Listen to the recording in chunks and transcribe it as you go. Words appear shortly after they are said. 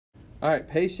All right,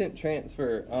 patient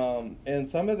transfer. And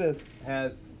some of this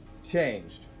has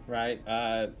changed, right,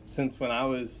 since when I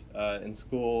was in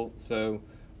school. So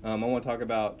I want to talk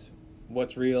about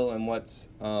what's real and what's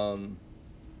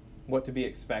what to be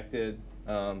expected,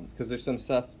 because there's some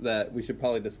stuff that we should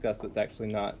probably discuss that's actually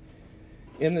not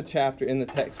in the chapter, in the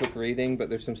textbook reading,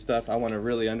 but there's some stuff I want to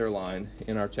really underline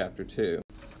in our chapter 2.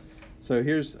 So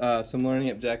here's some learning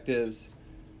objectives.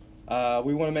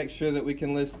 We want to make sure that we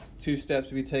can list 2 steps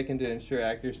to be taken to ensure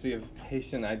accuracy of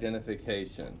patient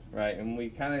identification, right? And we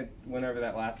kind of went over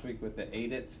that last week with the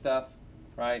ADIT stuff,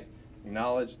 right?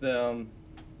 Acknowledge them.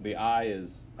 The I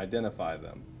is identify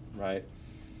them, right?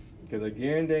 Because I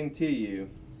guarantee you,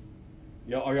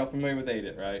 are y'all familiar with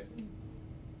ADIT, right?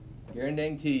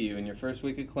 Guarantee you, in your first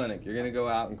week of clinic, you're going to go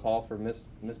out and call for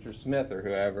Mr. Smith or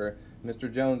whoever. Mr.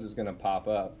 Jones is going to pop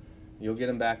up. You'll get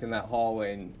him back in that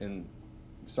hallway and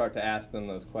start to ask them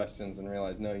those questions and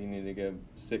realize, no, you need to go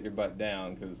sit your butt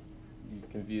down because you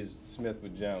confused Smith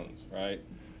with Jones, right?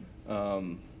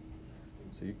 So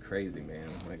you're crazy, man.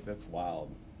 Like, that's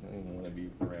wild. I don't even want to be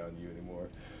around you anymore.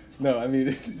 No, I mean,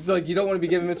 it's like you don't want to be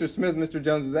giving Mr. Smith Mr.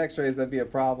 Jones's x-rays. That'd be a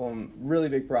problem, really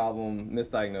big problem,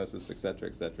 misdiagnosis, et cetera,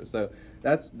 et cetera. So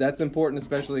that's important,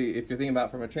 especially if you're thinking about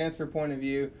from a transfer point of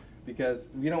view, because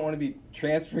you don't want to be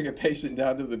transferring a patient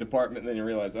down to the department and then you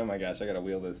realize, oh my gosh, I got to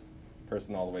wheel this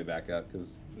person all the way back up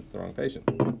because it's the wrong patient.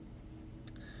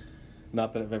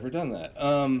 Not that I've ever done that.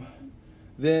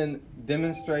 Then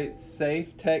demonstrate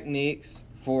safe techniques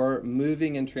for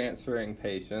moving and transferring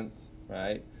patients,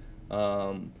 right?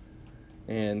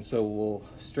 And so we'll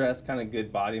stress kind of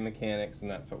good body mechanics, and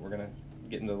that's what we're going to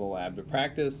get into the lab to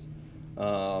practice.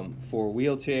 For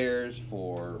wheelchairs,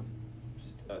 for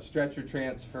stretcher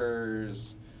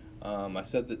transfers. I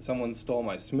said that someone stole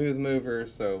my smooth mover,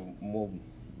 so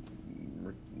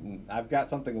I've got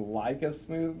something like a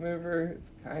smooth mover.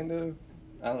 It's kind of,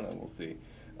 I don't know, we'll see.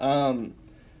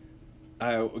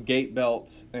 Gait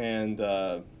belts and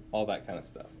all that kind of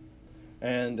stuff.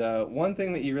 And one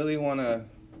thing that you really want to,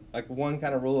 like one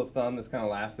kind of rule of thumb, this kind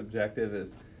of last objective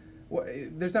is,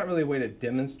 there's not really a way to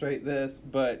demonstrate this,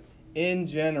 but in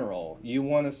general, you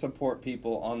want to support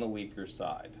people on the weaker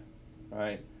side,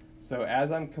 right? So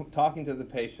as I'm talking to the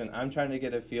patient, I'm trying to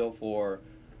get a feel for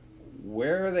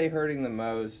where are they hurting the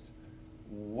most,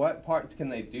 what parts can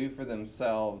they do for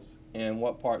themselves, and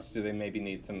what parts do they maybe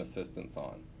need some assistance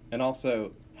on? And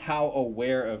also, how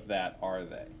aware of that are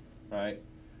they, right?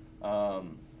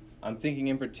 I'm thinking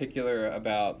in particular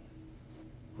about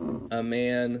a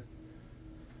man.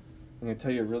 I'm going to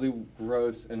tell you a really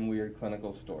gross and weird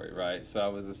clinical story, right? So I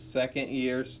was a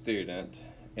second-year student,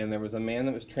 and there was a man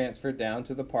that was transferred down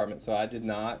to the department, so I did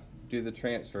not do the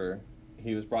transfer.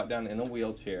 He was brought down in a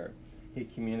wheelchair. He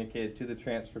communicated to the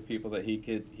transfer people that he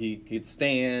could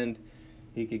stand,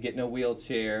 he could get in a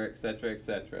wheelchair, et cetera,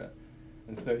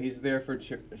 and so he's there for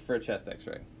a chest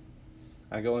x-ray.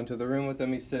 I go into the room with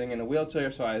him. He's sitting in a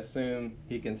wheelchair, so I assume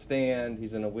he can stand.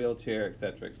 He's in a wheelchair, et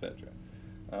cetera, et cetera.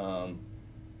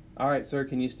 All right, sir,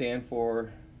 can you stand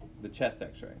for the chest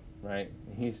x-ray, right?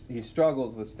 He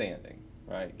struggles with standing,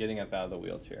 right, getting up out of the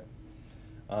wheelchair.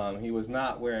 He was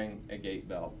not wearing a gait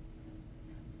belt.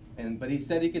 But he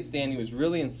said he could stand. He was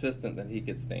really insistent that he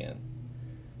could stand.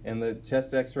 And the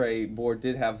chest x-ray board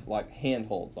did have like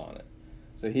handholds on it.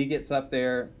 So he gets up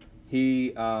there,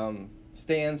 he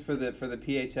stands for the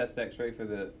PA chest x-ray for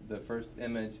the first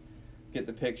image, get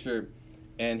the picture,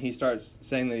 and he starts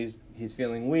saying that he's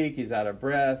feeling weak, he's out of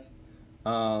breath,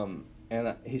 and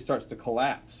he starts to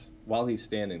collapse while he's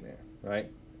standing there,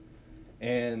 right?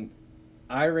 And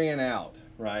I ran out,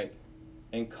 right,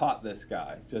 and caught this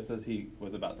guy just as he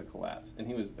was about to collapse. And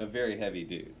he was a very heavy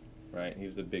dude, right? He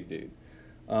was a big dude.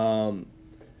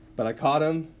 But I caught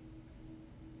him,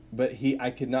 but he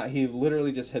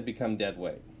literally just had become dead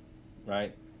weight,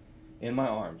 right, in my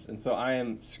arms. And so I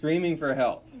am screaming for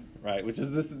help, right, this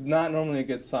is not normally a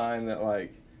good sign that,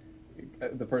 like,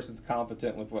 the person's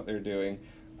competent with what they're doing.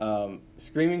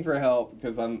 Screaming for help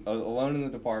because I'm alone in the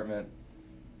department.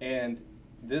 And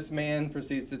this man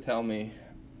proceeds to tell me,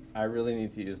 I really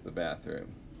need to use the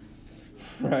bathroom,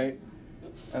 right?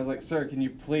 I was like, sir, can you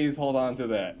please hold on to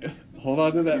that? Hold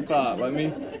on to that thought. Let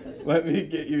me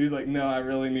get you. He's like, no, I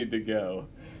really need to go.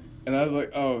 And I was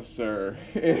like, oh, sir.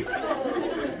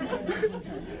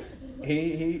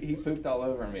 he pooped all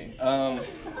over me.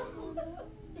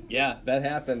 Yeah, that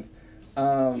happened.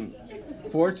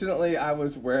 Fortunately, I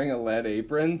was wearing a lead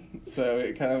apron, so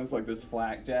it kind of was like this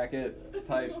flak jacket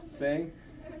type thing.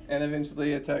 And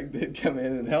eventually a tech did come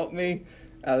in and help me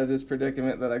out of this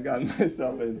predicament that I got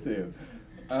myself into.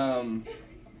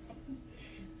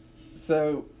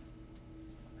 So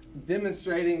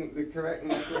demonstrating the correct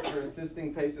metric for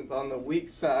assisting patients on the weak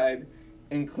side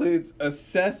includes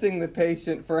assessing the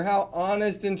patient for how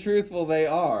honest and truthful they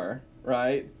are,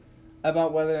 right,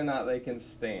 about whether or not they can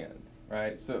stand,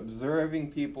 right? So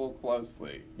observing people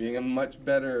closely, being a much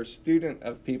better student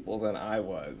of people than I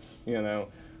was, you know,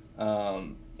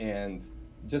 and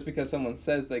just because someone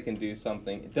says they can do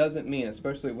something, it doesn't mean,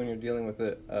 especially when you're dealing with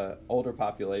an older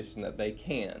population, that they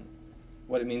can.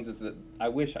 What it means is that I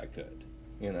wish I could,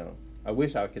 you know. I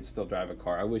wish I could still drive a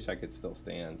car. I wish I could still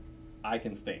stand. I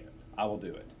can stand. I will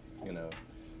do it, you know.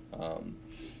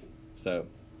 So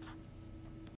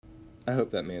I hope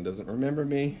that man doesn't remember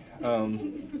me.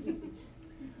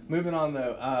 Moving on,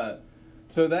 though.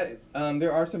 So that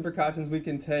there are some precautions we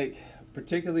can take,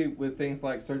 particularly with things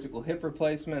like surgical hip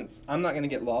replacements. I'm not going to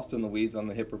get lost in the weeds on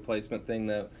the hip replacement thing,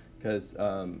 though, because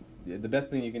the best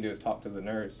thing you can do is talk to the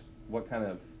nurse.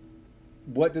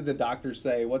 What did the doctor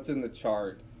say? What's in the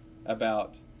chart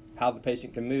about how the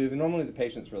patient can move? And normally the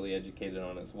patient's really educated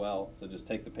on it as well, so just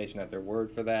take the patient at their word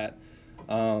for that.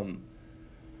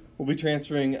 We'll be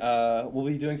transferring, we'll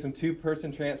be doing some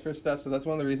two-person transfer stuff, so that's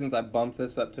one of the reasons I bumped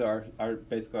this up to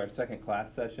basically our second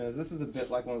class session. Is this is a bit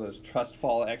like one of those trust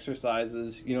fall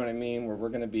exercises, you know what I mean, where we're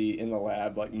going to be in the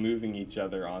lab like moving each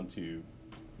other onto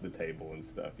the table and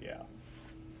stuff. Yeah,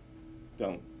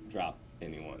 don't drop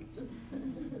anyone.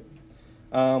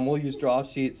 We'll use draw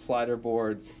sheets, slider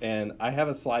boards, and I have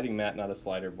a sliding mat, not a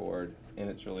slider board, and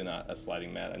it's really not a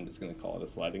sliding mat. I'm just going to call it a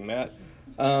sliding mat.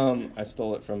 I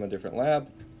stole it from a different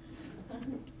lab.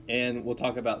 And we'll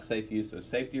talk about safe use of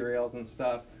safety rails and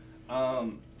stuff.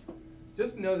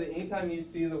 Just know that anytime you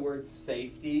see the word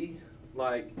safety,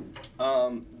 like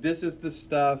this is the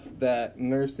stuff that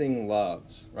nursing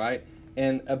loves, right?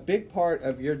 And a big part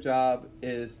of your job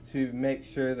is to make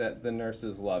sure that the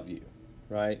nurses love you,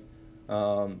 right?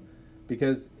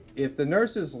 Because if the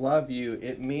nurses love you,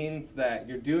 it means that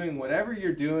you're doing whatever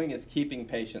you're doing is keeping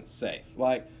patients safe.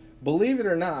 Like, believe it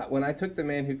or not, when I took the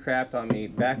man who crapped on me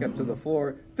back up to the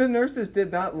floor, the nurses did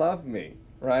not love me,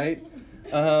 right?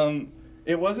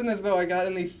 It wasn't as though I got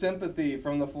any sympathy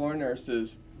from the floor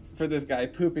nurses for this guy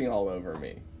pooping all over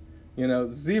me. You know,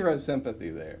 zero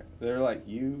sympathy there. They're like,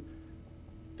 you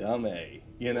dumb A,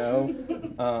 you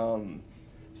know?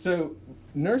 So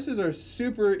nurses are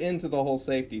super into the whole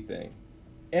safety thing,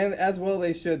 and as well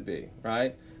they should be,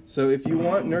 right? So if you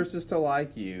want nurses to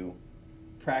like you,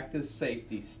 practice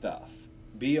safety stuff.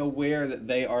 Be aware that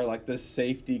they are like the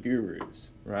safety gurus,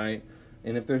 right?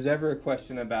 And if there's ever a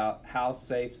question about how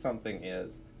safe something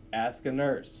is, ask a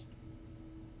nurse.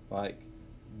 Like,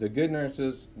 the good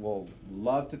nurses will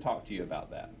love to talk to you about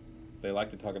that. They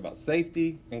like to talk about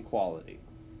safety and quality.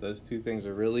 Those two things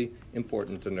are really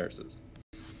important to nurses.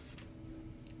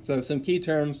 So some key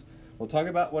terms, we'll talk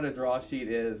about what a draw sheet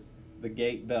is, the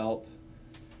gait belt,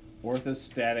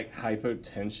 orthostatic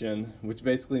hypotension, which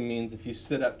basically means if you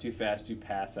sit up too fast, you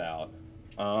pass out.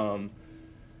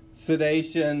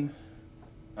 Sedation,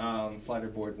 slider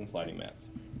boards, and sliding mats.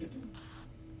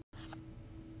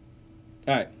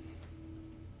 All right.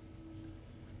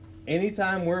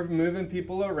 Anytime we're moving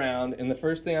people around, and the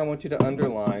first thing I want you to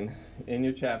underline in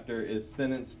your chapter is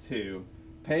sentence 2.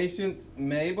 Patients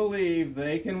may believe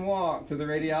they can walk to the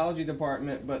radiology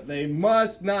department, but they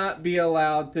must not be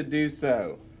allowed to do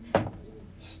so.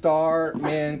 Star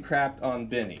man crapped on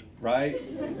Benny, right?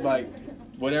 Like,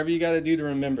 whatever you got to do to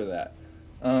remember that.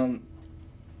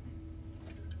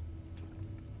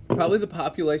 Probably the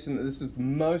population that this is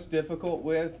most difficult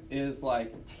with is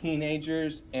like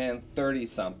teenagers and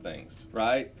 30-somethings,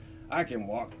 right? I can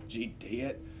walk, GT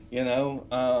it, you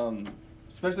know?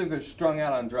 Especially if they're strung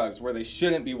out on drugs where they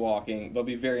shouldn't be walking, they'll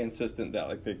be very insistent that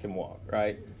like they can walk,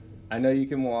 right? I know you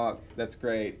can walk, that's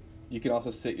great. You can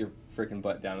also sit your freaking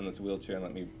butt down in this wheelchair and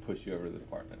let me push you over to the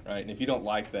department, right? And if you don't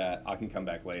like that, I can come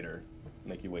back later,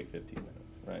 make you wait 15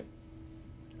 minutes, right?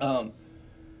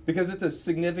 Because it's a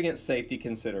significant safety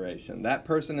consideration. That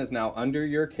person is now under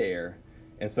your care,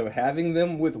 and so having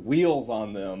them with wheels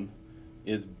on them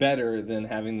is better than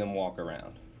having them walk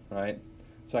around, right?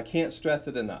 So I can't stress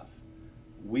it enough.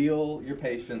 Wheel your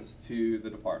patients to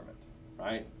the department,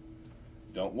 right?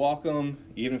 Don't walk them,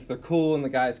 even if they're cool and the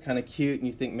guy's kind of cute and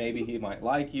you think maybe he might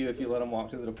like you if you let him walk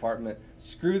to the department.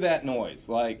 Screw that noise.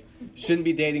 Like, shouldn't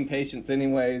be dating patients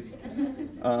anyways.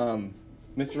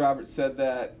 Mr. Roberts said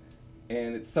that,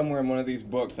 and it's somewhere in one of these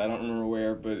books, I don't remember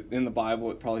where, but in the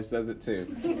Bible it probably says it too.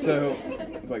 So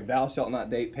it's like, thou shalt not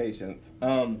date patients.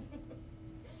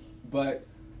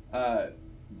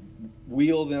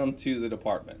 Wheel them to the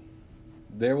department.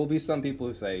 There will be some people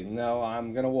who say, no,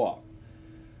 I'm going to walk.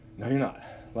 No, you're not.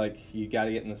 Like, you got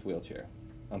to get in this wheelchair.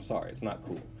 I'm sorry, it's not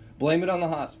cool. Blame it on the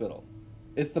hospital.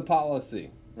 It's the policy,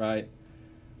 right?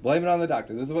 Blame it on the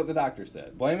doctor. This is what the doctor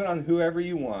said. Blame it on whoever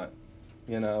you want,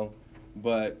 you know,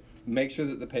 but make sure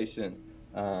that the patient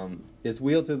is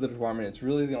wheeled to the department. It's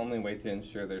really the only way to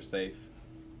ensure their safe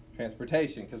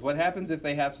transportation. Because what happens if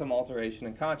they have some alteration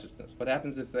in consciousness? What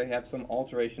happens if they have some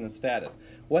alteration in status?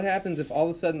 What happens if all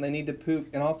of a sudden they need to poop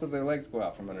and also their legs go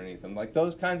out from underneath them? Like,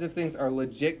 those kinds of things are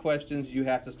legit questions you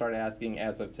have to start asking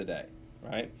as of today,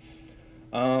 right?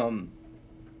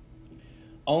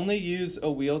 Only use a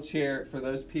wheelchair for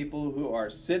those people who are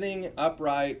sitting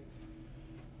upright,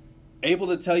 able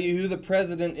to tell you who the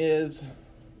president is,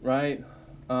 right?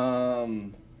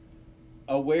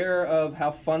 Aware of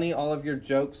how funny all of your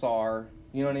jokes are,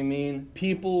 you know what I mean?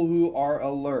 People who are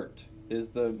alert is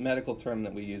the medical term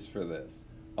that we use for this.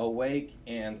 Awake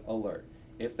and alert.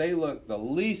 If they look the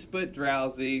least bit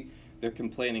drowsy, they're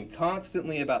complaining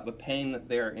constantly about the pain that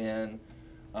they're in,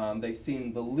 they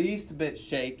seem the least bit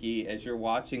shaky as you're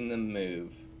watching them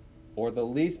move, or the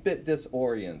least bit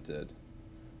disoriented,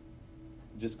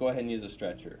 just go ahead and use a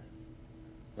stretcher,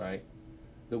 right?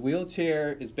 The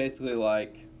wheelchair is basically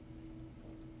like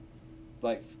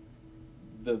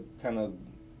the kind of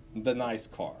the nice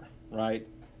car, right?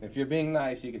 If you're being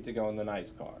nice, you get to go in the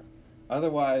nice car.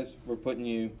 Otherwise, we're putting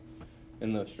you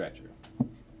in the stretcher,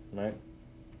 right?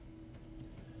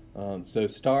 So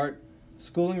start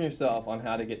schooling yourself on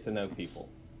how to get to know people,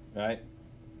 right?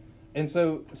 And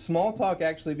so small talk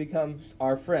actually becomes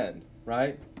our friend,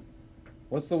 right?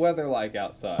 What's the weather like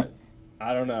outside?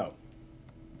 I don't know.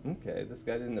 Okay, this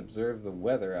guy didn't observe the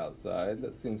weather outside.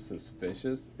 That seems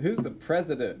suspicious. Who's the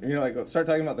president? You know, like, start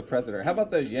talking about the president. How about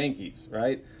those Yankees,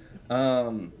 right?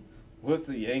 What's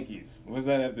the Yankees? What does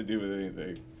that have to do with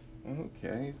anything?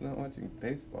 Okay, he's not watching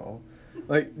baseball.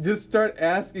 Like, just start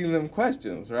asking them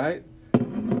questions, right?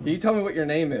 Can you tell me what your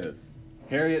name is?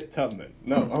 Harriet Tubman.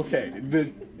 No,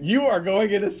 okay. You are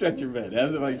going in a stretcher bed.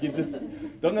 As it, like, you just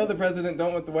don't know the president, don't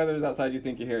know what the weather is outside, you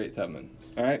think you're Harriet Tubman.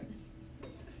 All right?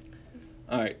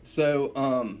 All right,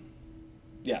 so,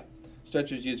 yeah.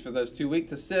 Stretchers used for those too weak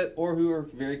to sit or who are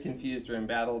very confused or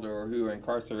embattled or who are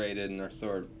incarcerated and are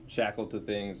sort of shackled to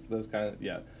things, those kind of,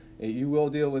 yeah. You will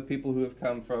deal with people who have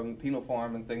come from penal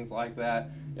farm and things like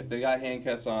that. If they got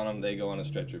handcuffs on them, they go on a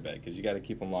stretcher bed because you got to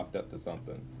keep them locked up to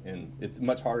something. And it's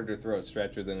much harder to throw a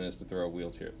stretcher than it is to throw a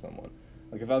wheelchair at someone.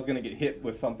 Like, if I was going to get hit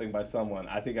with something by someone,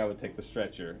 I think I would take the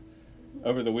stretcher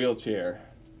over the wheelchair,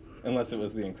 unless it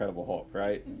was the Incredible Hulk,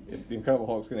 right? If the Incredible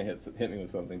Hulk's going to hit me with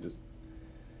something, just,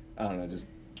 I don't know, just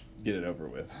get it over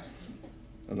with.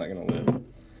 I'm not going to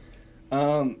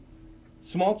live.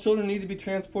 Small children need to be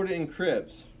transported in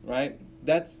cribs, right?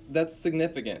 That's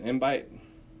significant. And by,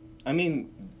 I mean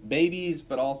babies,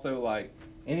 but also like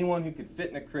anyone who could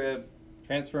fit in a crib,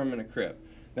 transfer them in a crib.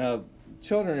 Now,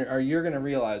 children you're going to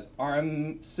realize, are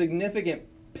a significant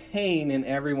pain in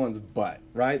everyone's butt,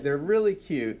 right? They're really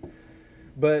cute,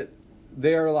 but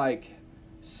they're like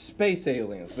space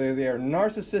aliens. They're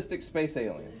narcissistic space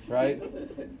aliens, right?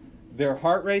 Their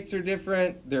heart rates are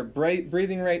different. Their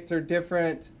breathing rates are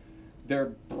different. Their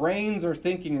brains are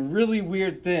thinking really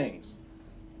weird things,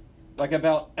 like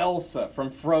about Elsa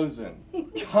from Frozen,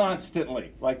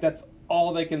 constantly. Like, that's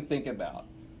all they can think about,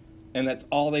 and that's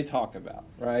all they talk about,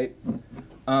 right?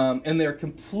 And they're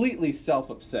completely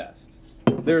self-obsessed.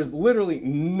 There's literally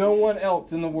no one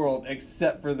else in the world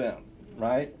except for them,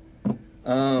 right?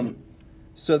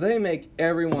 So they make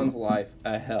everyone's life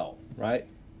a hell, right?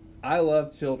 I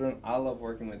love children. I love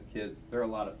working with kids. They're a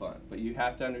lot of fun. But you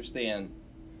have to understand,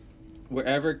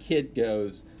 wherever a kid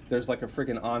goes, there's like a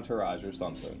freaking entourage or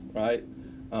something, right?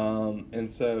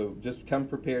 And so just come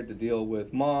prepared to deal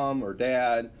with mom or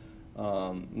dad.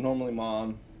 Normally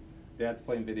mom. Dad's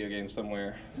playing video games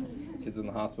somewhere. Kid's in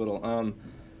the hospital.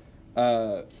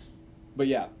 But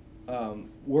yeah,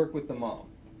 work with the mom.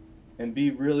 And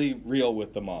be really real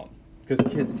with the mom.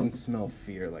 Because kids can smell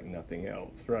fear like nothing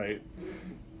else, right?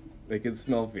 They can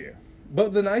smell fear.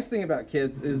 But the nice thing about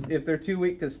kids is if they're too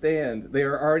weak to stand, they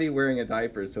are already wearing a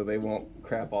diaper so they won't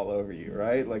crap all over you,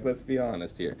 right? Like, let's be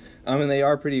honest here. And they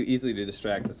are pretty easy to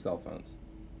distract with cell phones.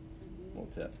 Little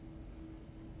tip.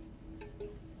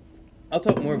 I'll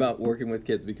talk more about working with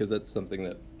kids because that's something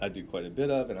that I do quite a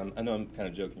bit of, and I know I'm kind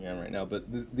of joking around right now, but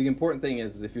the important thing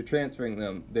is if you're transferring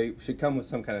them, they should come with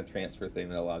some kind of transfer thing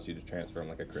that allows you to transfer them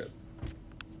like a crib.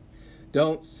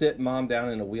 Don't sit mom down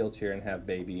in a wheelchair and have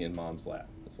baby in mom's lap.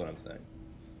 That's what I'm saying.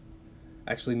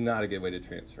 Actually, not a good way to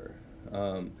transfer.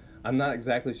 I'm not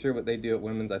exactly sure what they do at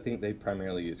women's. I think they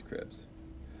primarily use cribs.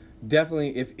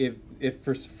 Definitely, if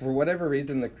for whatever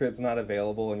reason the crib's not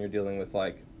available and you're dealing with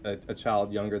like a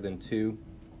child younger than 2,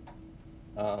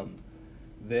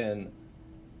 then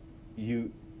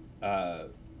you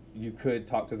could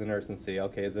talk to the nurse and say,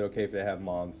 okay, is it okay if they have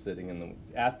mom sitting in the,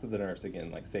 ask the nurse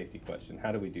again, like safety question,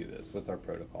 how do we do this? What's our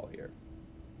protocol here?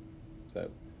 So,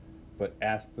 but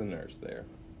ask the nurse there.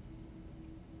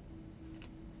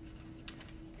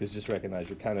 Because just recognize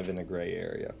you're kind of in a gray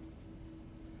area.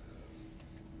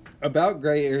 About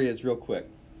gray areas real quick.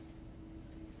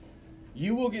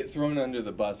 You will get thrown under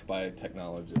the bus by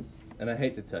technologists, and I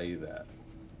hate to tell you that,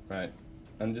 right?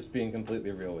 I'm just being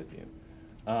completely real with you.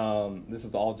 This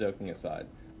is all joking aside.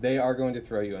 They are going to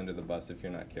throw you under the bus if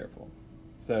you're not careful.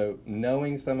 So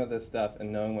knowing some of this stuff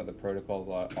and knowing what the protocols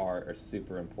are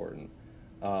super important.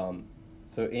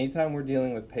 So anytime we're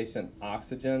dealing with patient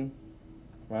oxygen,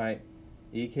 right,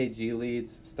 EKG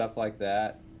leads, stuff like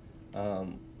that,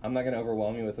 I'm not going to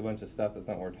overwhelm you with a bunch of stuff that's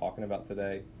not what we're talking about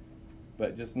today,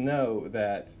 but just know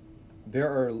that there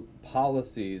are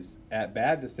policies at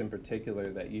Baptist in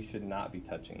particular that you should not be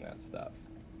touching that stuff.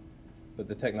 But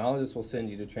the technologist will send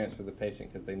you to transfer the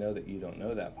patient because they know that you don't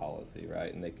know that policy,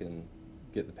 right? And they can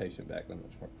get the patient back that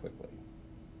much more quickly,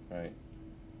 right?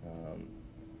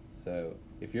 So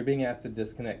if you're being asked to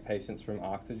disconnect patients from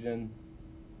oxygen,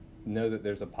 know that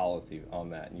there's a policy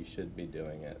on that, and you should be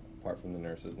doing it, apart from the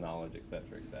nurse's knowledge, et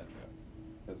cetera, et cetera.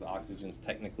 Because oxygen is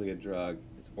technically a drug,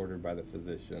 it's ordered by the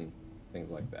physician,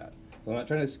 things like that. So I'm not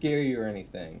trying to scare you or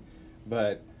anything,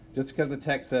 but just because the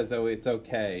text says, oh, it's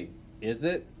okay, is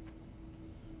it?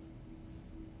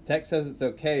 Text says it's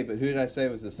okay, but who did I say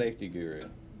was the safety guru?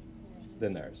 The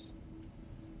nurse.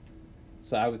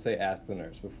 So I would say ask the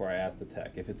nurse before I ask the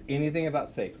tech. If it's anything about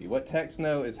safety, what techs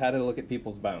know is how to look at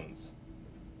people's bones,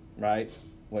 right?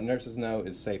 What nurses know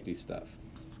is safety stuff.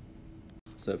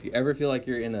 So if you ever feel like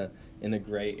you're in a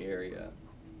gray area,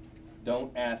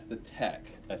 don't ask the tech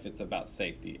if it's about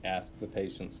safety. Ask the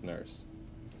patient's nurse.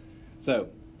 So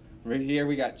right here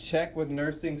we got check with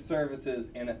nursing services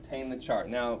and obtain the chart.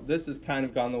 Now this has kind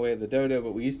of gone the way of the dodo,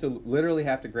 but we used to literally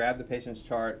have to grab the patient's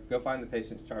chart, go find the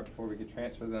patient's chart before we could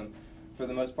transfer them. For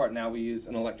the most part now we use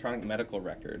an electronic medical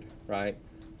record, right?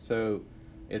 So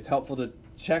it's helpful to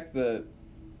check the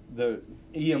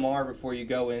EMR before you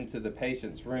go into the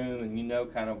patient's room and you know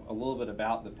kind of a little bit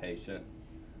about the patient.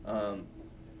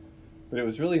 But it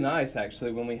was really nice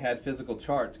actually when we had physical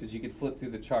charts because you could flip through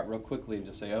the chart real quickly and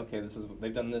just say, okay, this is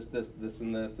they've done this, this,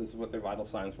 and this. This is what their vital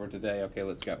signs were today. Okay,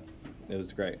 let's go. It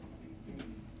was great.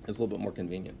 It was a little bit more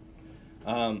convenient.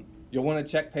 You'll want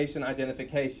to check patient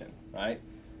identification, right?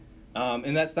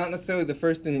 And that's not necessarily the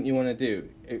first thing that you want to do.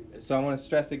 So I want to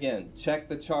stress again, check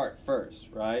the chart first,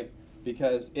 right?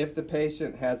 Because if the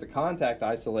patient has a contact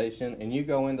isolation and you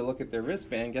go in to look at their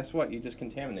wristband, guess what? You just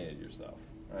contaminated yourself,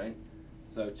 right?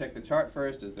 So check the chart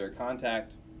first. Is there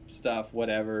contact stuff,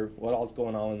 whatever, what all's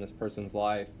going on in this person's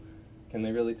life? Can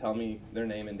they really tell me their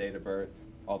name and date of birth?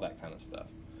 All that kind of stuff.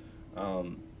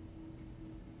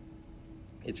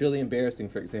 It's really embarrassing,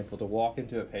 for example, to walk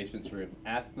into a patient's room,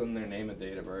 ask them their name and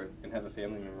date of birth, and have a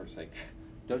family member say,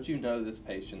 don't you know this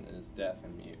patient is deaf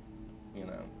and mute, you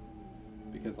know?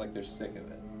 Because like they're sick of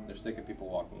it. They're sick of people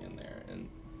walking in there and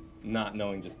not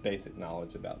knowing just basic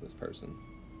knowledge about this person.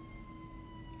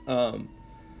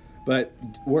 But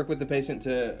work with the patient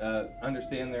to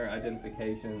understand their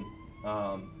identification.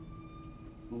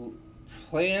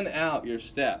 Plan out your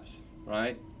steps,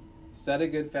 right? Set a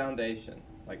good foundation.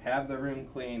 Like have the room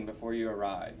clean before you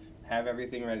arrive. Have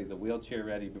everything ready, the wheelchair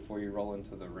ready before you roll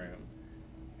into the room.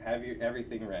 Have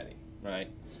everything ready, right?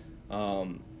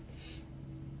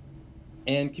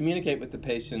 And communicate with the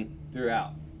patient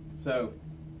throughout. So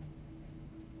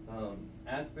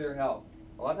ask their help.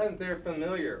 A lot of times they're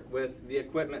familiar with the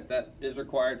equipment that is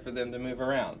required for them to move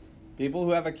around. People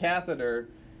who have a catheter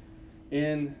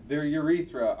in their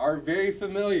urethra are very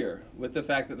familiar with the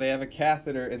fact that they have a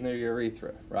catheter in their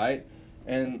urethra, right?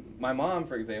 And my mom,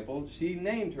 for example, she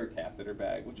named her catheter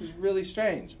bag, which is really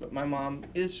strange, but my mom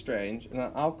is strange, and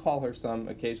I'll call her some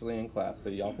occasionally in class so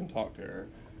y'all can talk to her.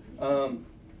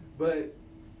 But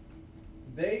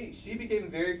she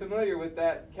became very familiar with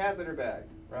that catheter bag,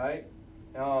 right?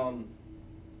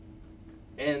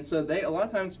 And so a lot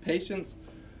of times patients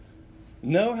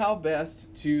know how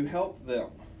best to help them,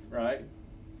 right?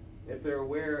 If they're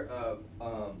aware of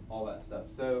all that stuff.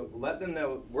 So let them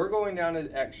know, we're going down to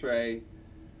x-ray.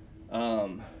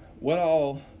 What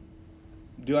all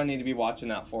do I need to be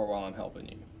watching out for while I'm helping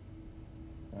you,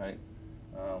 right?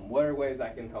 What are ways I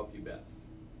can help you best?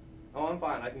 Oh, I'm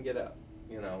fine, I can get up,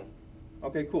 you know.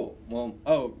 Okay, cool. Well,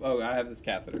 oh, I have this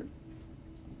catheter,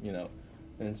 you know.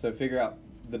 And so figure out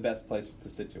the best place to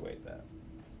situate that.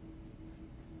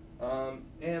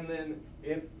 And then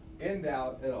if in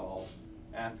doubt at all,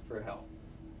 ask for help.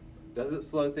 Does it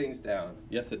slow things down?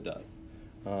 Yes, it does.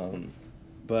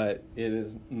 But it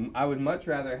is, I would much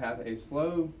rather have a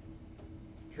slow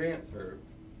transfer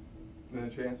than a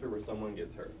transfer where someone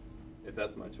gets hurt, if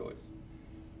that's my choice.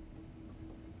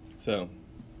 So,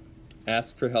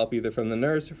 ask for help either from the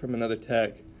nurse or from another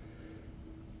tech.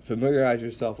 Familiarize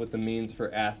yourself with the means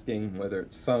for asking, whether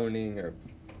it's phoning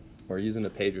or using a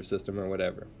pager system or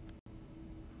whatever.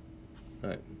 All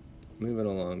right, moving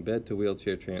along. Bed to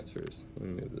wheelchair transfers. Let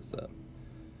me move this up.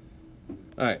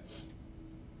 All right.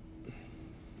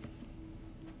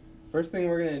 First thing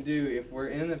we're going to do if we're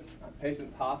in the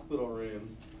patient's hospital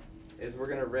room is we're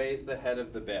going to raise the head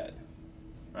of the bed,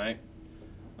 right?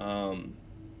 And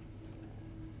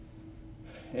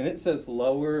it says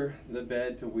lower the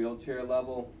bed to wheelchair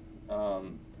level.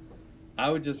 I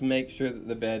would just make sure that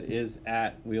the bed is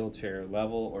at wheelchair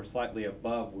level or slightly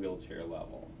above wheelchair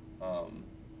level.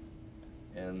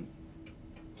 And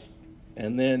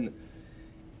then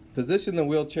position the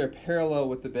wheelchair parallel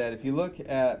with the bed. If you look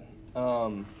at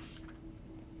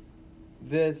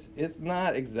this, it's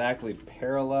not exactly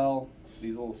parallel,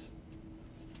 these little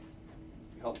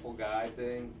helpful guide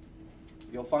thing.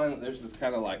 You'll find that there's this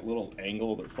kind of like little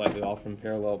angle that's slightly off from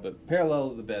parallel, but parallel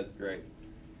to the bed's great.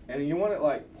 And you want it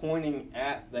like pointing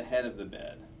at the head of the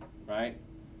bed, right?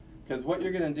 Because what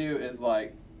you're going to do is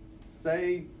like,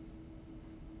 say,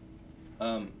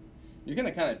 you're going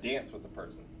to kind of dance with the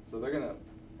person. So they're going to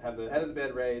have the head of the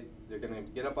bed raised, they're going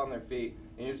to get up on their feet,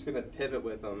 and you're just going to pivot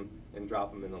with them and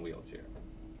drop them in the wheelchair.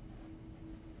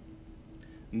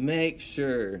 Make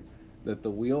sure that the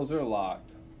wheels are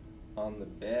locked on the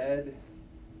bed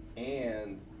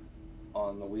and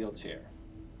on the wheelchair.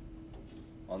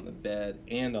 On the bed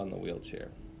and on the wheelchair,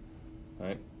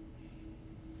 right?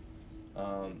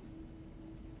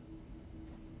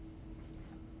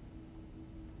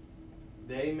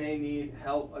 They may need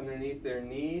help underneath their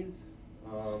knees,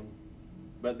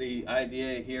 but the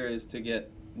idea here is to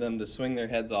get them to swing their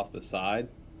heads off the side.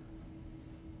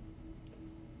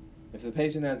 If the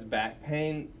patient has back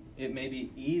pain, it may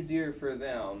be easier for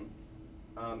them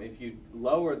if you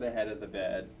lower the head of the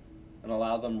bed and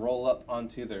allow them roll up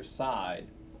onto their side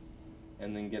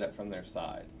and then get up from their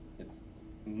side. It's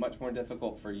much more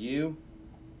difficult for you,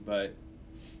 but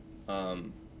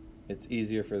it's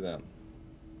easier for them.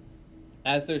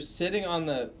 As they're sitting on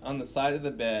the side of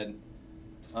the bed,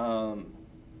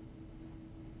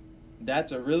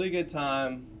 that's a really good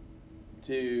time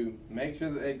to make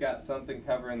sure that they've got something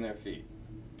covering their feet,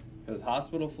 because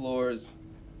hospital floors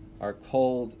are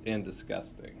cold and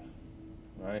disgusting,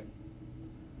 right?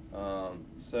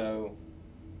 So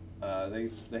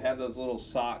they have those little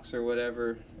socks or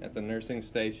whatever at the nursing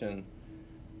station.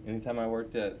 Anytime I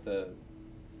worked in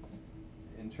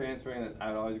transferring,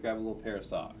 I'd always grab a little pair of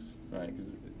socks, right?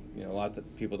 Because a lot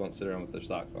of people don't sit around with their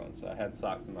socks on, so I had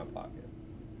socks in my pocket.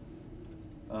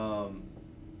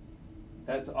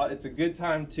 It's a good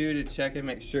time too to check and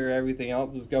make sure everything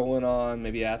else is going on.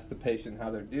 Maybe ask the patient how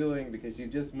they're doing, because you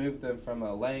just moved them from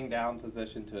a laying down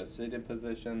position to a seated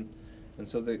position. And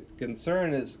so the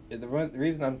concern is, the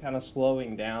reason I'm kind of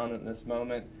slowing down in this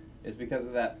moment is because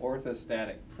of that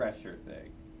orthostatic pressure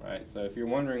thing, right? So if you're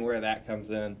wondering where that comes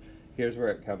in, here's where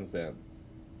it comes in.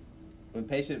 When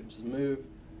patients move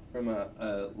from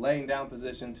a laying down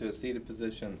position to a seated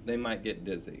position, they might get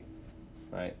dizzy,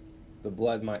 right? The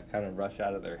blood might kind of rush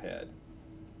out of their head.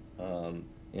 And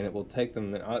it will take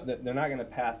them, they're not going to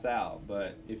pass out,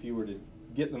 but if you were to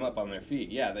get them up on their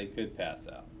feet, yeah, they could pass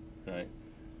out, right?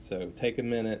 So take a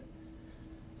minute,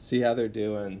 see how they're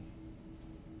doing,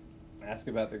 ask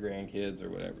about their grandkids or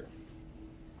whatever.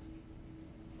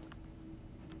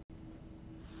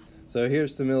 So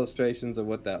here's some illustrations of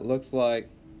what that looks like,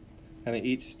 kind of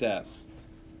each step.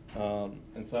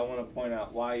 And so I want to point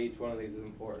out why each one of these is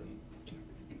important.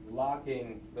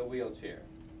 Locking the wheelchair,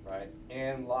 right?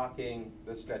 And locking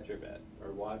the stretcher bed,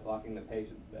 or locking the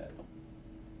patient's bed.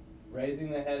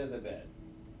 Raising the head of the bed,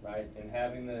 right? And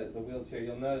having the wheelchair.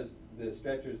 You'll notice the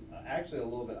stretcher's actually a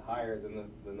little bit higher than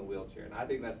the wheelchair. And I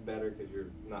think that's better because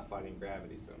you're not fighting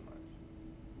gravity so much.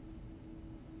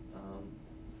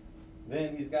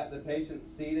 Then he's got the patient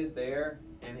seated there,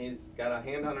 and he's got a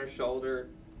hand on her shoulder,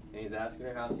 and he's asking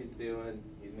her how she's doing.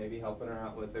 He's maybe helping her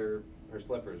out with her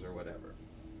slippers or whatever.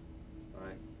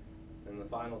 Right? And the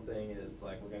final thing is,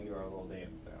 like, we're going to do our little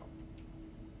dance now.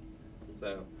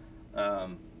 So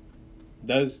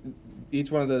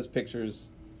each one of those pictures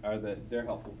they're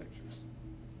helpful pictures,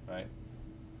 right?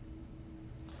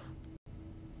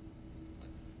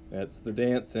 That's the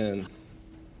dance in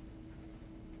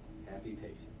Happy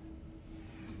Patient.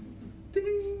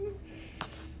 Ding!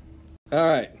 All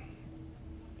right.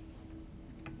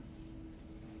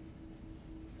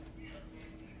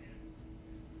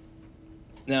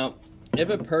 Now, if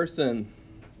a person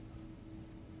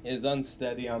is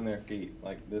unsteady on their feet,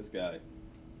 like this guy,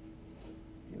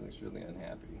 he looks really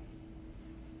unhappy.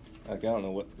 Like, I don't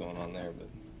know what's going on there,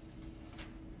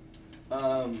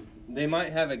 but they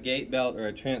might have a gait belt or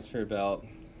a transfer belt.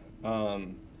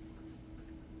 And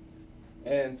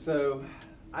so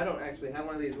I don't actually have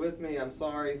one of these with me, I'm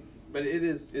sorry, but it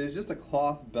is just a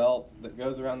cloth belt that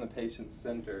goes around the patient's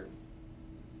center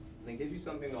and it gives you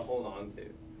something to hold on to.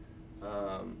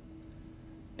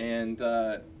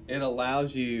 It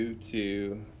allows you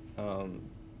to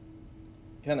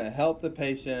kind of help the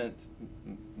patient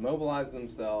mobilize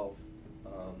themselves,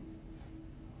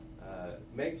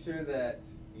 make sure that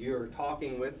you're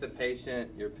talking with the patient,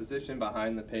 you're positioned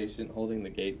behind the patient holding the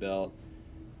gait belt,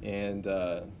 and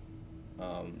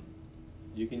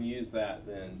you can use that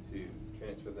then to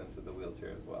transfer them to the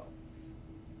wheelchair as well.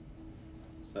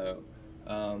 So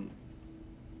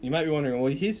you might be wondering,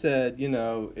 well, he said, you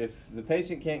know, if the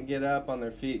patient can't get up on their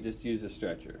feet, just use a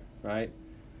stretcher, right?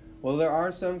 Well, there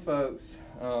are some folks,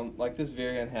 like this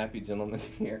very unhappy gentleman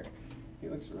here, he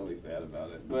looks really sad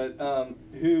about it, but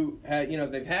who had, you know,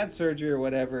 they've had surgery or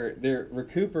whatever, they're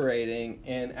recuperating,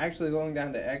 and actually going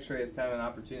down to x-ray is kind of an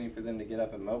opportunity for them to get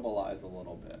up and mobilize a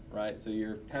little bit, right? So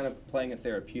you're kind of playing a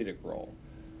therapeutic role.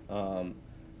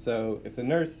 So if the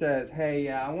nurse says, hey,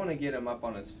 yeah, I want to get him up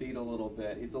on his feet a little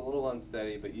bit, he's a little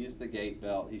unsteady, but use the gait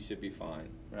belt, he should be fine,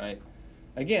 right?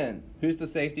 Again, who's the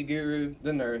safety guru?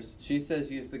 The nurse. She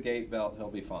says use the gait belt, he'll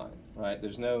be fine, right?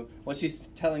 There's no, what she's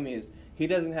telling me is he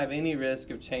doesn't have any risk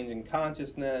of changing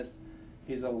consciousness,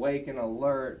 he's awake and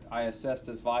alert, I assessed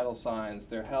his vital signs,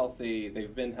 they're healthy,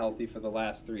 they've been healthy for the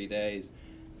last 3 days.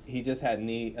 He just had a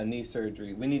knee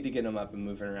surgery. We need to get him up and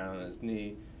moving around on his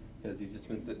knee because he's just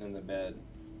been sitting in the bed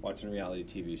watching a reality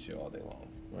TV show all day long,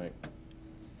 right?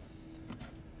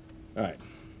 All right.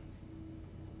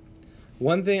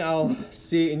 One thing I'll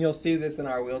see, and you'll see this in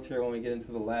our wheelchair when we get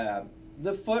into the lab,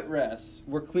 the footrests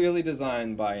were clearly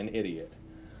designed by an idiot.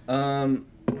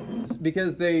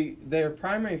 Because their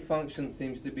primary function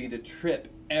seems to be to trip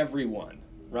everyone,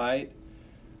 right?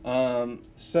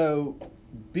 So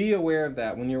be aware of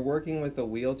that. When you're working with a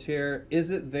wheelchair, is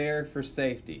it there for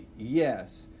safety?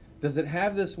 Yes. Does it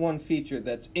have this one feature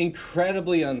that's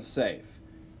incredibly unsafe?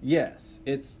 Yes,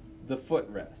 it's the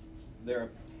footrests. They're a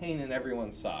pain in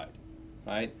everyone's side,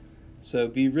 right? So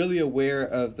be really aware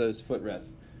of those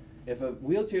footrests. If a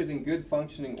wheelchair is in good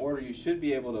functioning order, you should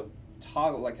be able to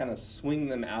toggle, like kind of swing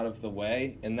them out of the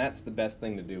way, and that's the best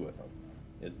thing to do with them,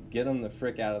 is get them the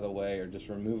frick out of the way or just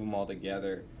remove them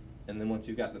altogether, and then once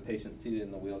you've got the patient seated in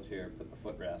the wheelchair, put the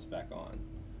footrest back on,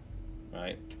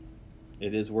 right?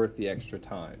 It is worth the extra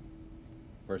time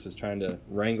versus trying to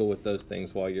wrangle with those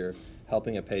things while you're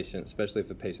helping a patient, especially if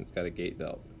the patient's got a gait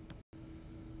belt.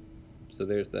 So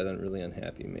there's that really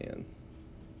unhappy man.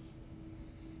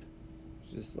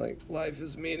 Just like, life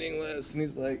is meaningless. And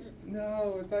he's like,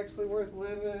 no, it's actually worth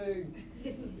living.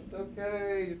 It's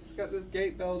okay. You just got this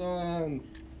gait belt on.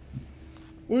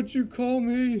 What'd you call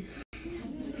me?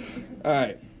 All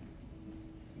right.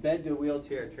 Bed to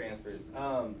wheelchair transfers.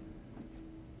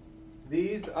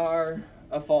 These are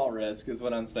a fall risk is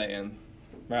what I'm saying,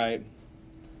 right?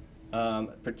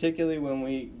 Particularly when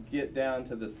we get down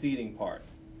to the seating part,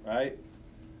 right?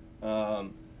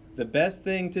 The best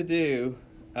thing to do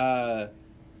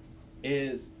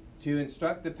is to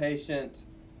instruct the patient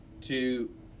to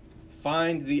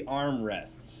find the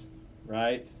armrests,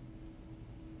 right?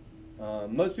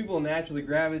 Most people naturally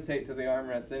gravitate to the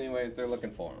armrests anyways, they're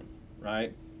looking for them,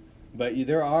 right? But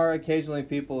there are occasionally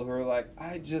people who are like,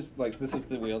 I just, like, this is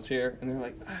the wheelchair, and they're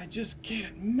like, I just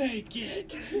can't make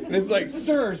it. And it's like,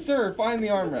 sir, find the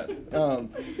armrest.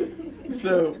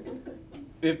 So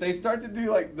if they start to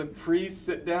do like the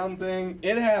pre-sit down thing,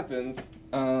 it happens.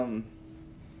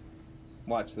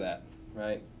 Watch that,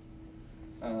 right?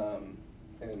 And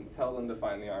tell them to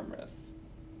find the armrests.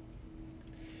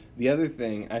 The other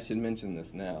thing, I should mention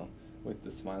this now with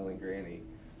the smiling granny.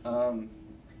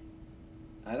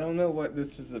 I don't know what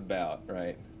this is about,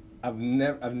 right? I've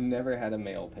never had a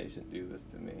male patient do this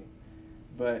to me,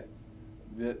 but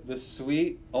the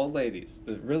sweet old ladies,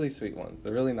 the really sweet ones,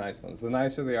 the really nice ones, the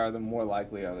nicer they are, the more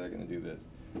likely are they're going to do this.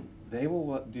 They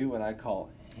will do what I call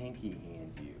hanky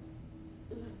hand you.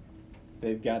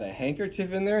 They've got a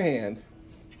handkerchief in their hand,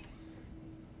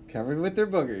 covered with their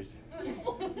boogers,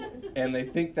 and they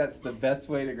think that's the best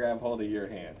way to grab hold of your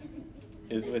hand,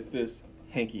 is with this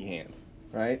hanky hand,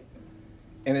 right?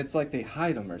 And it's like they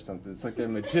hide them or something. It's like they're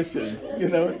magicians, you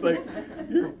know. It's like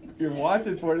you're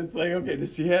watching for it. It's like, okay,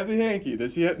 does she have the hanky?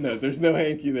 Does she have? No, there's no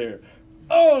hanky there.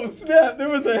 Oh snap! There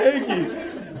was a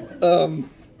hanky.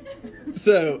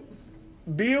 So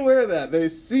be aware of that. They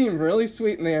seem really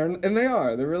sweet and they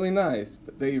are. They're really nice,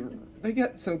 but they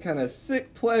get some kind of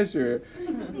sick pleasure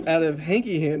out of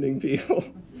hanky-handing people.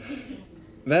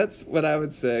 That's what I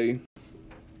would say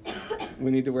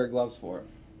we need to wear gloves for,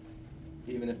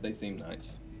 even if they seem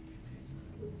nice.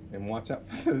 And watch out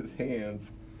for his hands.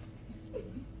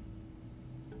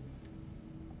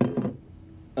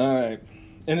 All right.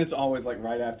 And it's always like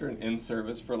right after an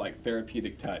in-service for like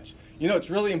therapeutic touch. You know,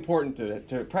 it's really important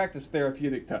to practice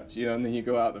therapeutic touch, you know, and then you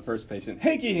go out the first patient,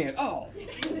 hanky hand, oh!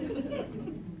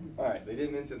 All right, they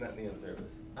didn't mention that in the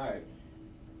in-service. All right.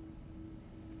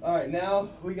 All right, now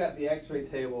we got the x-ray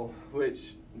table,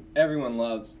 which everyone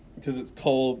loves because it's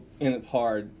cold and it's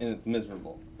hard and it's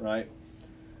miserable, right?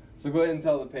 So go ahead and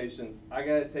tell the patients, I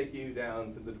gotta take you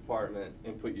down to the department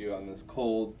and put you on this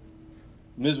cold,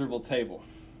 miserable table.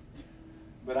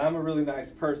 But I'm a really nice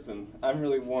person. I'm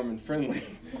really warm and friendly,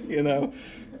 you know.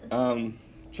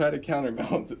 Try to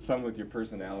counterbalance it some with your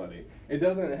personality. It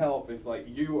doesn't help if like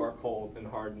you are cold and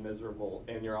hard and miserable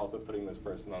and you're also putting this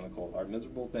person on the cold, hard,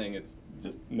 miserable thing. It's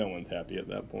just no one's happy at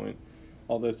that point.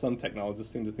 Although some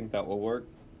technologists seem to think that will work.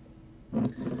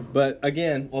 But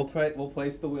again, we'll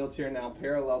place the wheelchair now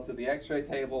parallel to the x-ray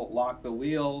table, lock the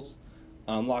wheels,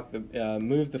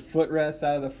 move the footrest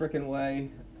out of the frickin'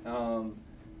 way.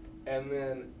 And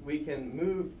then we can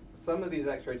move some of these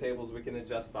x-ray tables, we can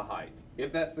adjust the height.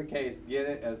 If that's the case, get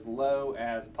it as low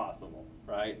as possible,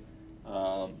 right?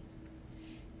 Or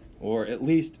at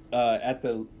least at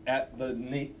the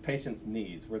patient's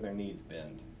knees, where their knees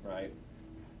bend, right?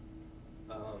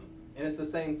 And it's the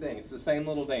same thing. It's the same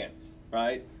little dance,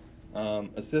 right?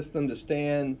 Assist them to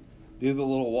stand, do the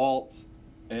little waltz,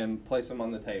 and place them on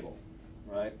the table,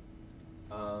 right?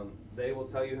 They will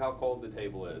tell you how cold the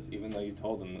table is, even though you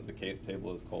told them that the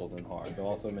table is cold and hard. They'll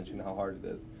also mention how hard it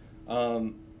is.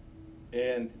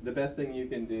 And the best thing you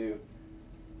can do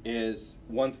is,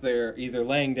 once they're either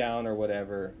laying down or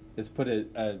whatever, is put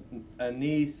a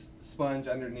knee sponge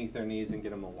underneath their knees and get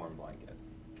them a warm blanket,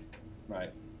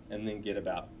 right? And then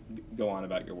go on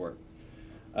about your work.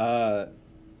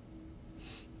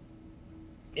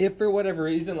 If for whatever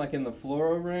reason, like in the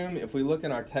fluoro room, if we look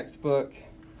in our textbook,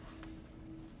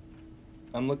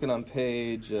 I'm looking on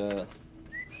page, where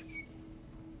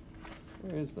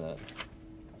is that?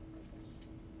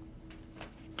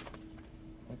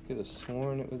 I could have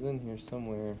sworn it was in here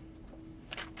somewhere.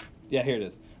 Yeah, here it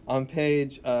is. On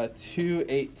page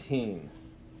 218.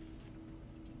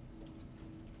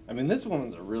 I mean, this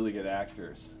woman's a really good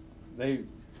actress.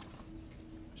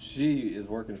 She is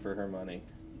working for her money.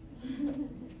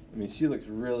 I mean, she looks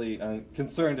really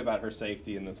concerned about her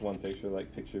safety in this one picture,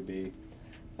 like picture B.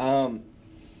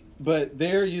 But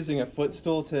they're using a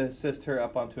footstool to assist her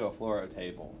up onto a fluoro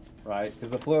table, right? Because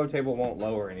the fluoro table won't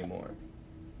lower anymore.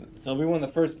 So one of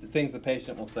the first things the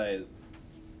patient will say is,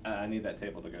 I need that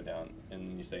table to go down.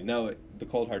 And you say, no, the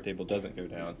cold hard table doesn't go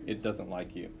down. It doesn't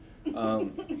like you.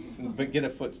 But get a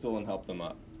footstool and help them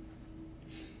up.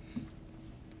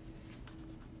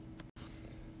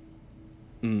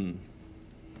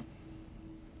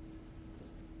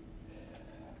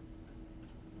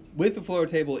 With the fluoro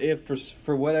table, if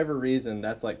for whatever reason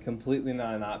that's like completely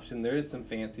not an option, there is some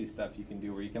fancy stuff you can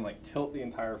do where you can like tilt the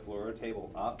entire fluoro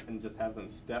table up and just have them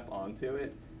step onto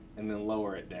it and then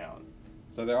lower it down.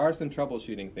 So there are some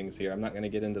troubleshooting things here. I'm not going to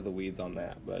get into the weeds on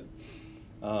that, but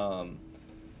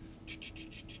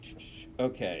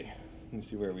okay, let me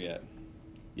see where we at.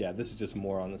 Yeah, this is just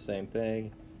more on the same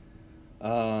thing.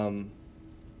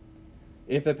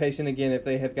 If a patient, again, if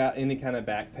they have got any kind of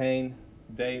back pain,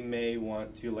 they may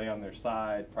want to lay on their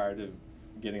side prior to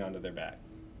getting onto their back.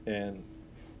 And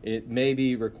it may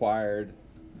be required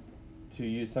to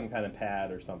use some kind of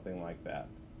pad or something like that,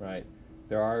 right?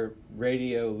 There are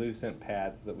radiolucent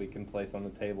pads that we can place on the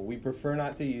table. We prefer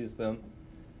not to use them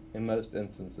in most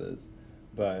instances,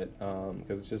 but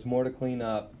because it's just more to clean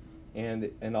up,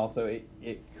 and also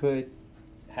it could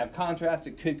have contrast,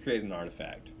 it could create an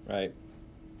artifact, right?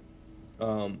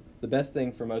 The best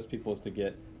thing for most people is to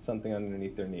get something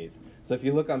underneath their knees. So if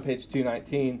you look on page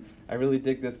 219, I really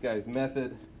dig this guy's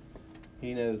method.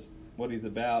 He knows what he's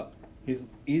about. He's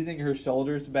easing her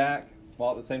shoulders back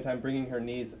while at the same time bringing her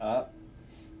knees up.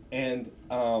 And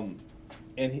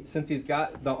since he's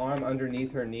got the arm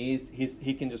underneath her knees,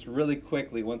 he can just really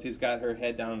quickly, once he's got her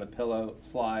head down on the pillow,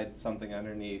 slide something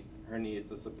underneath her knees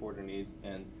to support her knees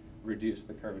and reduce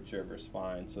the curvature of her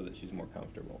spine so that she's more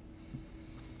comfortable.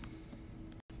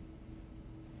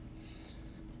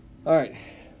 All right.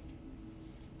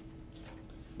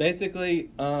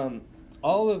 Basically,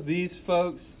 all of these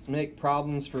folks make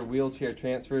problems for wheelchair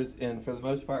transfers, and for the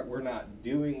most part, we're not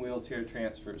doing wheelchair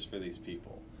transfers for these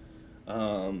people.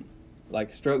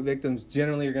 Like stroke victims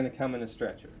generally are going to come in a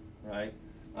stretcher, right?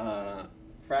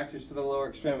 Fractures to the lower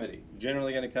extremity,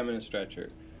 generally going to come in a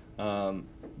stretcher.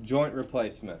 Joint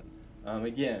replacement,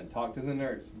 again, talk to the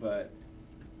nurse, but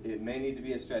it may need to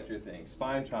be a stretcher thing.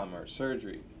 Spine trauma or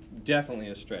surgery, definitely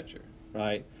a stretcher,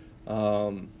 right?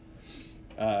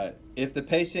 If the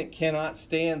patient cannot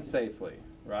stand safely,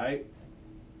 right,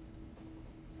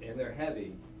 and they're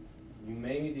heavy, you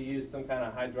may need to use some kind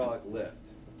of hydraulic lift.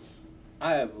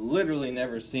 I have literally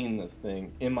never seen this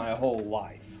thing in my whole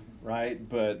life, right?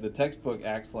 But the textbook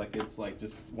acts like it's like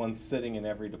just one sitting in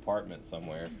every department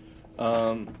somewhere.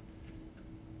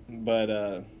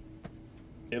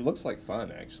 It looks like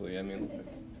fun, actually. I mean,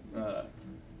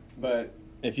 but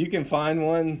if you can find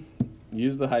one,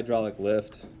 use the hydraulic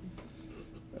lift.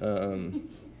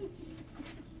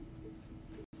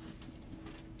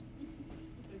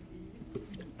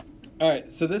 All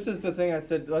right, so this is the thing I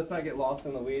said, let's not get lost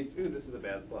in the weeds. Ooh, this is a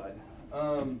bad slide.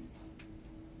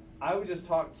 I would just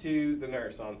talk to the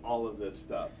nurse on all of this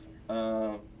stuff.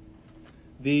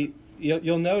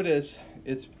 You'll notice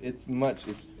it's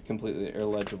completely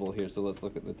illegible here, so let's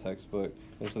look at the textbook.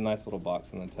 There's a nice little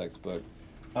box in the textbook.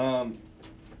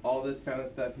 All this kind of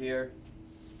stuff here.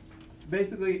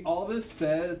 Basically, all this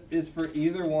says is for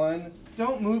either one,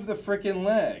 don't move the frickin'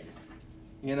 leg,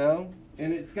 you know?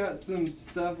 And it's got some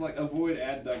stuff like avoid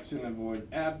adduction, avoid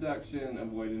abduction,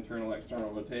 avoid internal,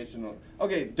 external rotational.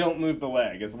 Okay, don't move the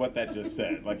leg is what that just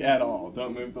said, like at all.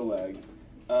 Don't move the leg.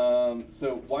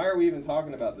 So why are we even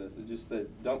talking about this? It just said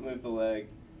don't move the leg,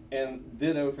 and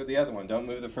ditto for the other one. Don't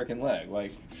move the frickin' leg.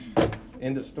 Like,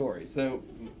 end of story. So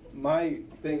my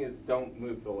thing is don't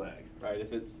move the leg, right? If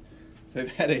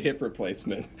they've had a hip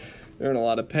replacement, they're in a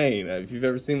lot of pain. If you've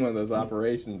ever seen one of those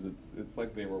operations, it's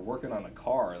like they were working on a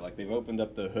car. Like they've opened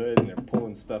up the hood and they're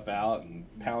pulling stuff out and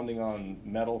pounding on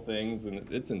metal things, and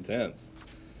it's intense.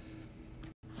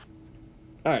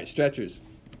 All right, stretchers.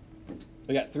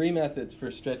 We got 3 methods for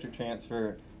stretcher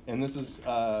transfer, and this is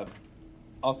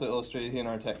also illustrated here in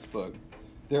our textbook.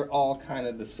 They're all kind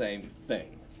of the same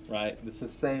thing, right? It's the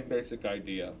same basic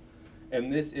idea.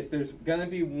 And this, if there's going to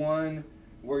be one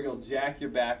where you'll jack your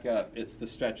back up, it's the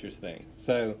stretchers thing.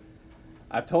 So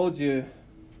I've told you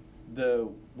the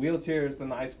wheelchair is the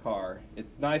nice car.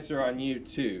 It's nicer on you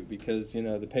too, because you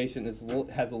know the patient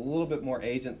has a little bit more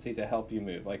agency to help you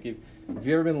move. Like if you've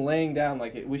ever been laying down,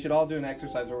 like we should all do an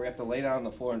exercise where we have to lay down on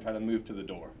the floor and try to move to the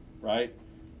door, right?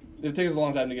 It takes a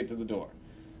long time to get to the door.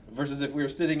 Versus if we were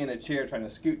sitting in a chair trying to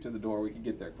scoot to the door, we could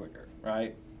get there quicker,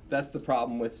 right? That's the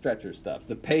problem with stretcher stuff.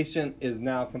 The patient is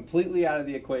now completely out of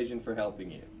the equation for helping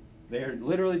you. They're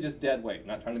literally just dead weight.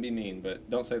 Not trying to be mean, but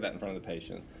don't say that in front of the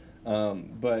patient.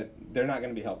 But they're not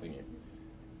going to be helping you.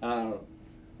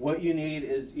 What you need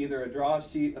is either a draw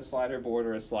sheet, a slider board,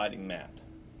 or a sliding mat.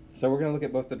 So we're going to look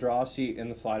at both the draw sheet and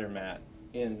the slider mat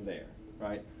in there,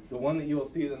 right? The one that you will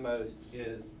see the most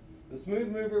is the smooth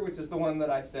mover, which is the one that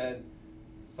I said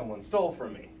someone stole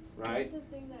from me, right? What's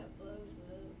the thing that blows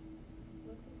up?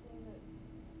 What's the thing that,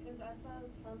 because I saw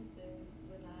something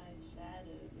when I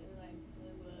shadowed, it like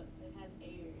blew up and had air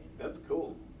in it. That's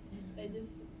cool. They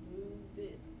just moved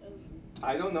it over.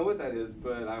 I don't know what that is,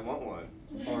 but I want one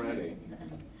already.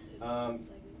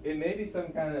 It may be some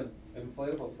kind of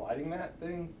inflatable sliding mat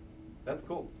thing. That's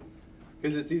cool.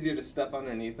 Because it's easier to stuff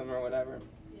underneath them or whatever.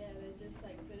 Yeah, they just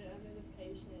like put it under the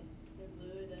patient, they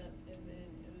blew it up, and then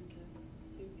it was just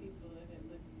 2 people, and it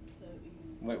looked so easy.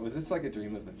 Wait, was this like a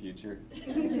dream of the future?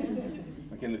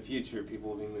 Like in the future,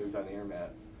 people will be moved on air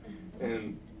mats.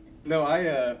 And no,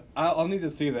 I'll need to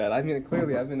see that. I mean,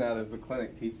 clearly I've been out of the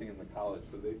clinic teaching in the college,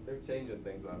 so they're changing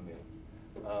things on me.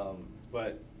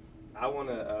 But I want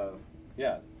to,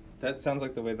 yeah, that sounds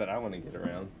like the way that I want to get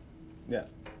around. Yeah,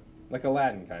 like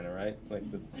Aladdin kind of, right? Like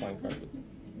the flying carpet.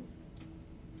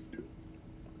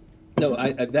 No,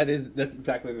 that's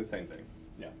exactly the same thing.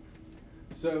 Yeah.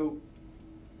 So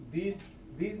these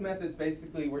methods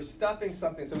basically, we're stuffing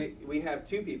something. So we have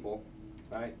 2 people,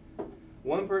 right?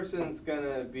 One person's going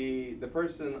to be the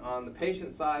person on the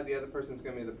patient side, the other person's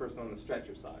going to be the person on the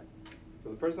stretcher side. So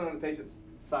the person on the patient's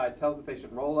side tells the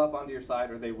patient, roll up onto your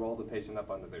side, or they roll the patient up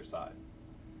onto their side.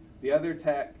 The other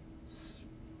tech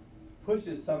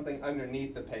pushes something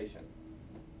underneath the patient,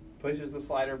 pushes the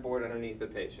slider board underneath the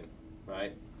patient,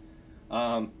 right?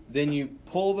 Then you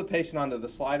pull the patient onto the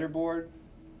slider board,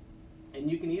 and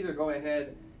you can either go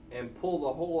ahead and pull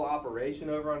the whole operation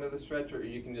over onto the stretcher, or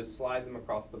you can just slide them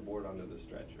across the board onto the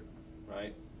stretcher,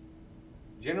 right?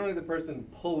 Generally, the person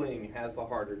pulling has the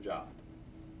harder job,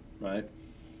 right?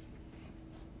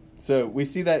 So we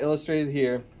see that illustrated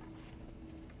here.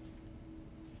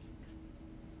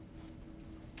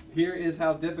 here is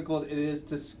how difficult it is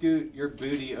to scoot your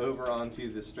booty over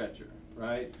onto the stretcher,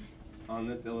 right? On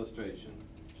this illustration.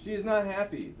 She is not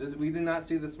happy. We do not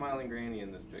see the smiling granny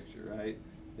in this picture, right?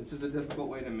 This is a difficult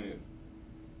way to move.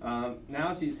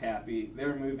 Now she's happy.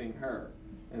 They're moving her.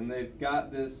 And they've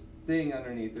got this thing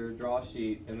underneath her, draw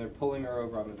sheet, and they're pulling her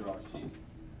over on the draw sheet.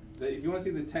 If you want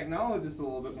to see the technologist a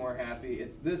little bit more happy,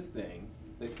 it's this thing.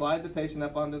 They slide the patient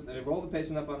up onto, they roll the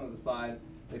patient up onto the side,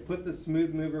 they put the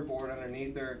smooth mover board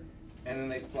underneath her, and then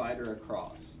they slide her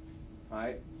across,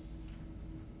 right?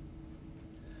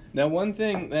 Now, one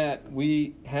thing that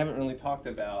we haven't really talked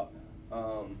about,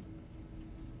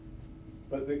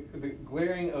 but the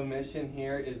glaring omission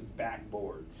here is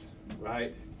backboards,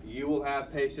 right? You will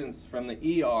have patients from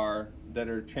the ER that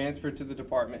are transferred to the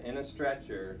department in a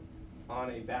stretcher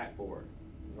on a backboard.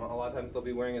 A lot of times they'll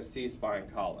be wearing a C-spine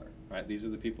collar, right? These are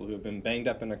the people who have been banged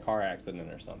up in a car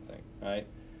accident or something, right?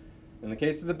 In the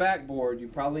case of the backboard, you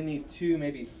probably need 2,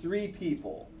 maybe 3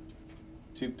 people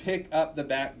to pick up the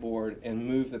backboard and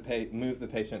move the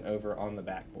patient over on the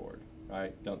backboard,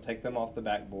 right? Don't take them off the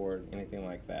backboard, anything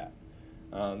like that.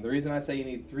 The reason I say you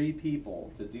need 3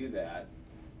 people to do that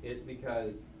is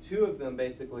because 2 of them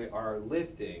basically are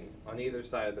lifting on either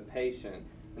side of the patient,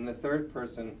 and the third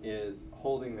person is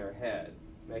holding their head,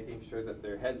 making sure that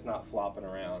their head's not flopping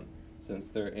around since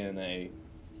they're in a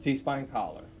C-spine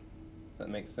collar. Does that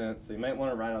make sense? So you might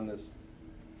want to write on this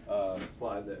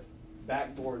slide that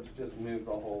backboards just move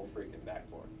the whole freaking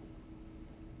backboard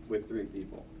with 3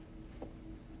 people.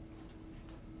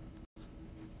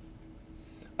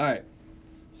 All right,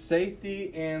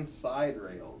 safety and side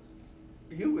rails.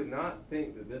 You would not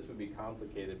think that this would be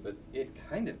complicated, but it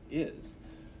kind of is.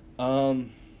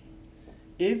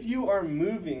 If you are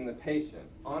moving the patient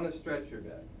on a stretcher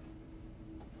bed,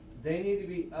 they need to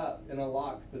be up in a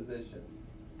locked position.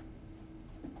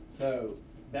 So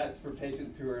that's for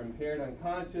patients who are impaired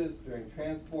unconscious during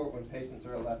transport, when patients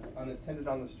are left unattended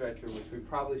on the stretcher, which we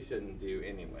probably shouldn't do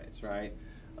anyways, right?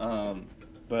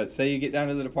 But say you get down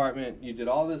to the department, you did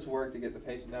all this work to get the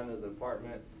patient down to the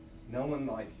department, no one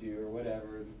likes you or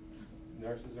whatever,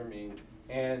 nurses are mean,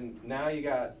 and now you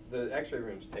got the x-ray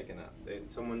room's taken up.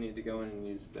 Someone needs to go in and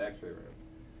use the x-ray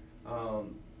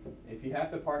room. If you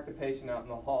have to park the patient out in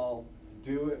the hall,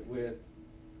 do it with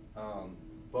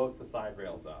both the side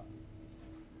rails up.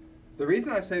 The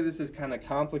reason I say this is kind of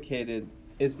complicated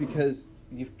is because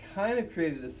you've kind of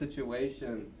created a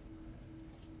situation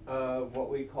of what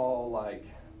we call like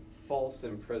false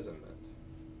imprisonment,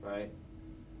 right?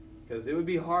 Because it would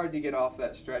be hard to get off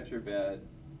that stretcher bed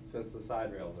since the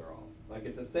side rails are off. Like,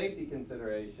 it's a safety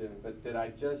consideration, but did I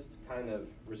just kind of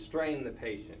restrain the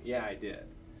patient? Yeah, I did.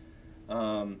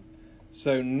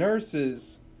 So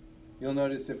nurses, you'll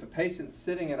notice if a patient's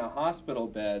sitting in a hospital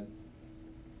bed,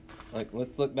 like,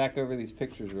 let's look back over these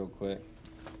pictures real quick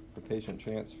for patient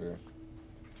transfer.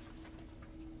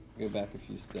 Go back a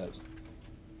few steps.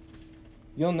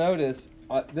 You'll notice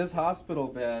this hospital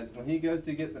bed, when he goes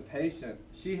to get the patient,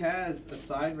 she has a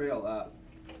side rail up,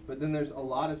 but then there's a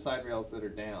lot of side rails that are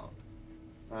down,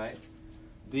 right?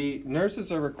 The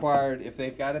nurses are required, if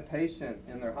they've got a patient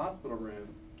in their hospital room,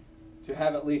 to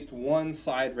have at least one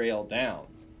side rail down.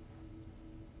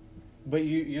 But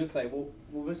you'll say, well,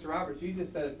 Mr. Roberts, you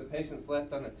just said if the patient's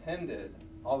left unattended,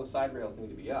 all the side rails need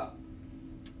to be up.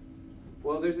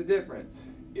 Well, there's a difference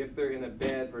if they're in a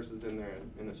bed versus in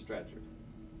a stretcher.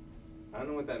 I don't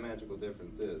know what that magical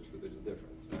difference is, but there's a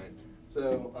difference, right?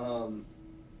 So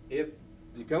if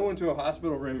you go into a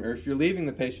hospital room, or if you're leaving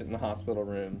the patient in the hospital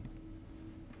room,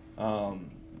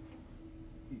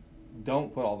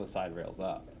 don't put all the side rails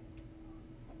up.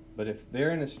 But if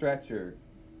they're in a stretcher,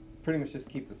 pretty much just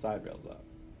keep the side rails up.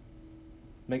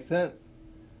 Make sense?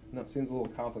 No, it seems a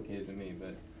little complicated to me,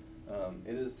 but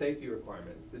it is a safety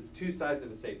requirement. It's 2 sides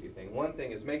of a safety thing. One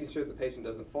thing is making sure the patient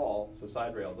doesn't fall, so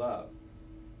side rails up.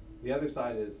 The other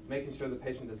side is making sure the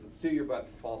patient doesn't sue your butt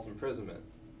for false imprisonment,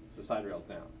 so side rails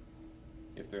down,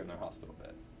 if they're in their hospital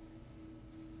bed.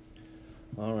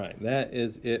 All right, that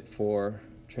is it for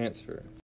transfer.